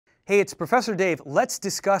Hey, it's Professor Dave. Let's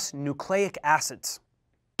discuss nucleic acids.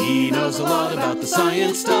 He knows a lot about the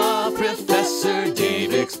science stuff. Professor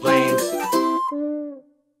Dave explains.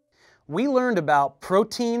 We learned about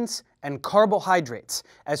proteins and carbohydrates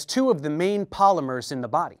as two of the main polymers in the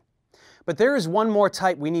body. But there is one more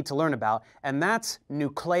type we need to learn about, and that's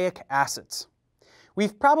nucleic acids.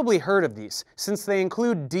 We've probably heard of these, since they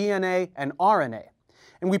include DNA and RNA.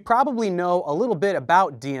 And we probably know a little bit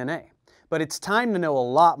about DNA, but it's time to know a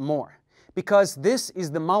lot more, because this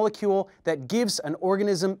is the molecule that gives an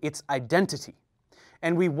organism its identity.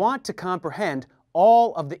 And we want to comprehend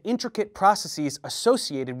all of the intricate processes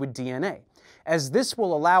associated with DNA, as this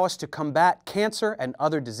will allow us to combat cancer and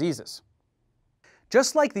other diseases.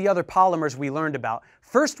 Just like the other polymers we learned about,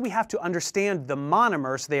 first we have to understand the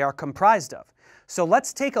monomers they are comprised of. So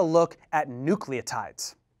let's take a look at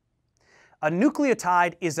nucleotides. A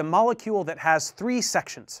nucleotide is a molecule that has three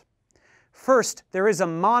sections. First, there is a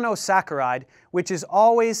monosaccharide, which is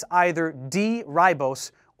always either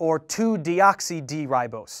D-ribose or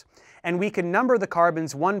 2-deoxy-D-ribose, and we can number the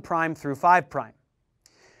carbons 1' through 5'.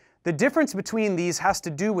 The difference between these has to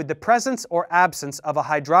do with the presence or absence of a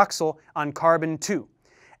hydroxyl on carbon 2,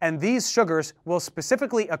 and these sugars will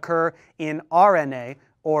specifically occur in RNA,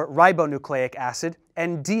 or ribonucleic acid,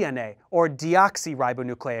 and DNA, or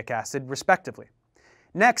deoxyribonucleic acid, respectively.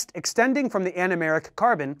 Next, extending from the anomeric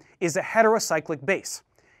carbon is a heterocyclic base.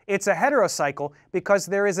 It's a heterocycle because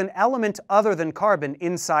there is an element other than carbon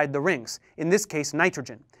inside the rings, in this case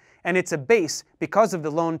nitrogen, and it's a base because of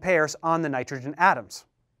the lone pairs on the nitrogen atoms.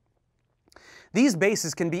 These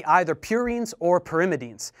bases can be either purines or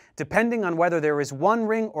pyrimidines, depending on whether there is one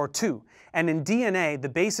ring or two, and in DNA the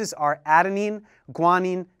bases are adenine,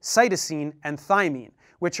 guanine, cytosine, and thymine,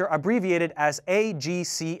 which are abbreviated as A, G,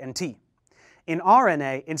 C, and T. In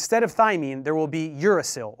RNA, instead of thymine, there will be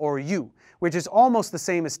uracil, or U, which is almost the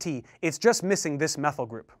same as T, it's just missing this methyl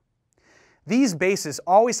group. These bases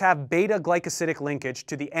always have beta-glycosidic linkage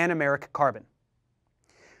to the anomeric carbon.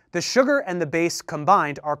 The sugar and the base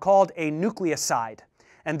combined are called a nucleoside,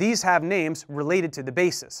 and these have names related to the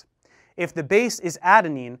bases. If the base is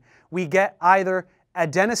adenine, we get either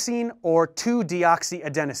adenosine or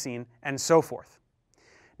 2-deoxyadenosine, and so forth.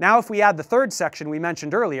 Now if we add the third section we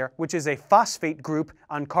mentioned earlier, which is a phosphate group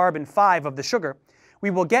on carbon 5 of the sugar, we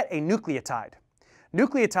will get a nucleotide.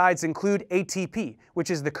 Nucleotides include ATP, which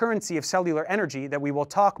is the currency of cellular energy that we will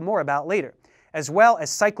talk more about later, as well as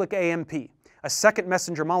cyclic AMP, a second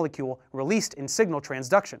messenger molecule released in signal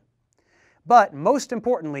transduction. But most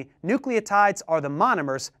importantly, nucleotides are the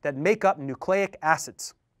monomers that make up nucleic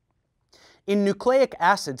acids. In nucleic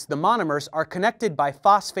acids, the monomers are connected by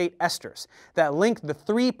phosphate esters that link the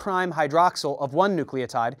 3' hydroxyl of one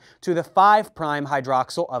nucleotide to the 5'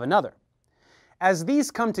 hydroxyl of another. As these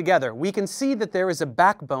come together, we can see that there is a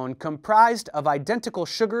backbone comprised of identical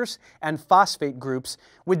sugars and phosphate groups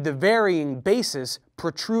with the varying bases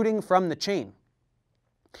protruding from the chain.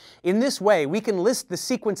 In this way, we can list the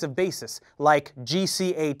sequence of bases, like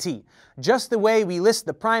GCAT, just the way we list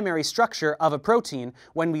the primary structure of a protein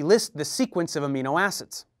when we list the sequence of amino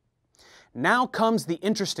acids. Now comes the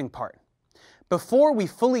interesting part. Before we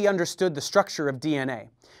fully understood the structure of DNA,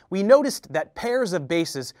 we noticed that pairs of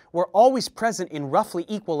bases were always present in roughly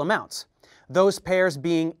equal amounts, those pairs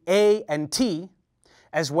being A and T,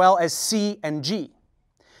 as well as C and G.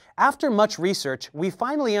 After much research, we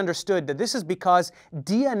finally understood that this is because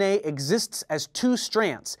DNA exists as two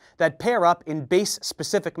strands that pair up in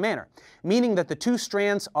base-specific manner, meaning that the two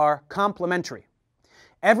strands are complementary.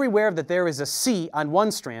 Everywhere that there is a C on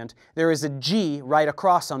one strand, there is a G right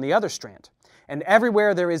across on the other strand. And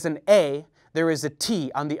everywhere there is an A, there is a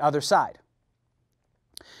T on the other side.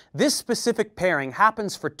 This specific pairing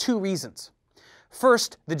happens for two reasons.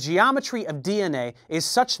 First, the geometry of DNA is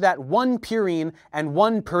such that one purine and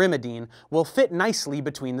one pyrimidine will fit nicely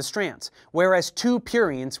between the strands, whereas two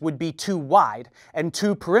purines would be too wide and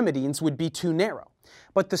two pyrimidines would be too narrow.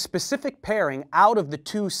 But the specific pairing out of the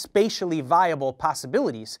two spatially viable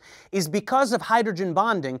possibilities is because of hydrogen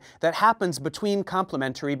bonding that happens between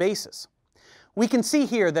complementary bases. We can see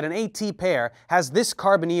here that an AT pair has this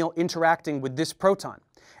carbonyl interacting with this proton,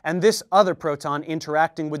 and this other proton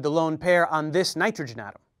interacting with the lone pair on this nitrogen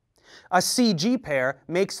atom. A CG pair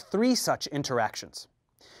makes 3 such interactions.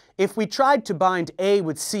 If we tried to bind A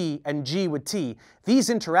with C and G with T, these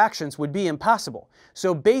interactions would be impossible,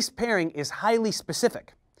 so base pairing is highly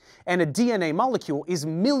specific. And a DNA molecule is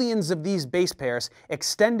millions of these base pairs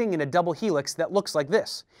extending in a double helix that looks like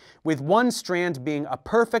this, with one strand being a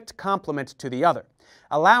perfect complement to the other,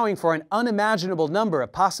 allowing for an unimaginable number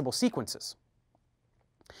of possible sequences.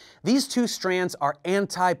 These two strands are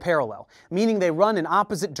anti-parallel, meaning they run in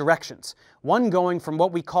opposite directions, one going from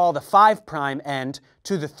what we call the 5' end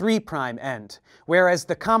to the 3' end, whereas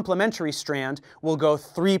the complementary strand will go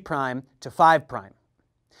 3' to 5'.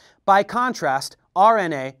 By contrast,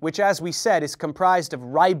 RNA, which as we said is comprised of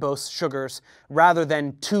ribose sugars rather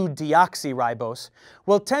than 2-deoxyribose,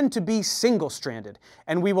 will tend to be single-stranded,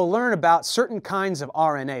 and we will learn about certain kinds of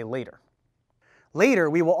RNA later. Later,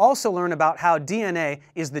 we will also learn about how DNA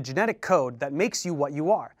is the genetic code that makes you what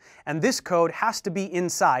you are, and this code has to be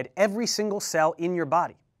inside every single cell in your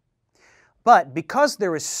body. But because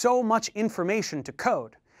there is so much information to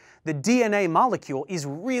code, the DNA molecule is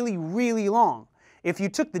really, really long. If you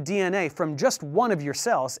took the DNA from just one of your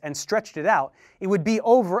cells and stretched it out, it would be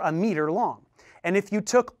over a meter long. And if you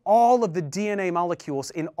took all of the DNA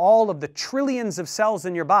molecules in all of the trillions of cells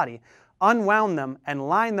in your body, unwound them, and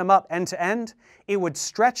lined them up end to end, it would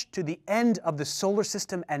stretch to the end of the solar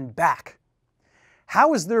system and back.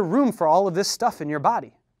 How is there room for all of this stuff in your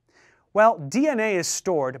body? Well, DNA is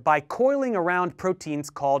stored by coiling around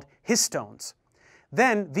proteins called histones.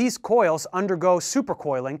 Then these coils undergo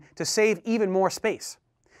supercoiling to save even more space.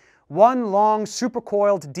 One long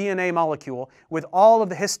supercoiled DNA molecule with all of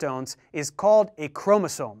the histones is called a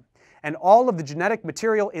chromosome, and all of the genetic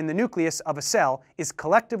material in the nucleus of a cell is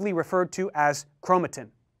collectively referred to as chromatin.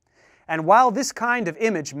 And while this kind of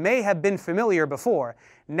image may have been familiar before,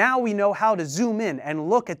 now we know how to zoom in and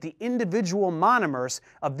look at the individual monomers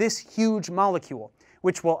of this huge molecule,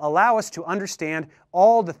 which will allow us to understand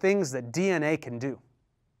all the things that DNA can do.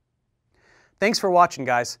 Thanks for watching,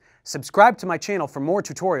 guys. Subscribe to my channel for more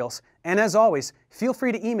tutorials, and as always, feel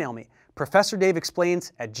free to email me,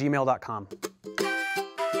 ProfessorDaveExplains@gmail.com.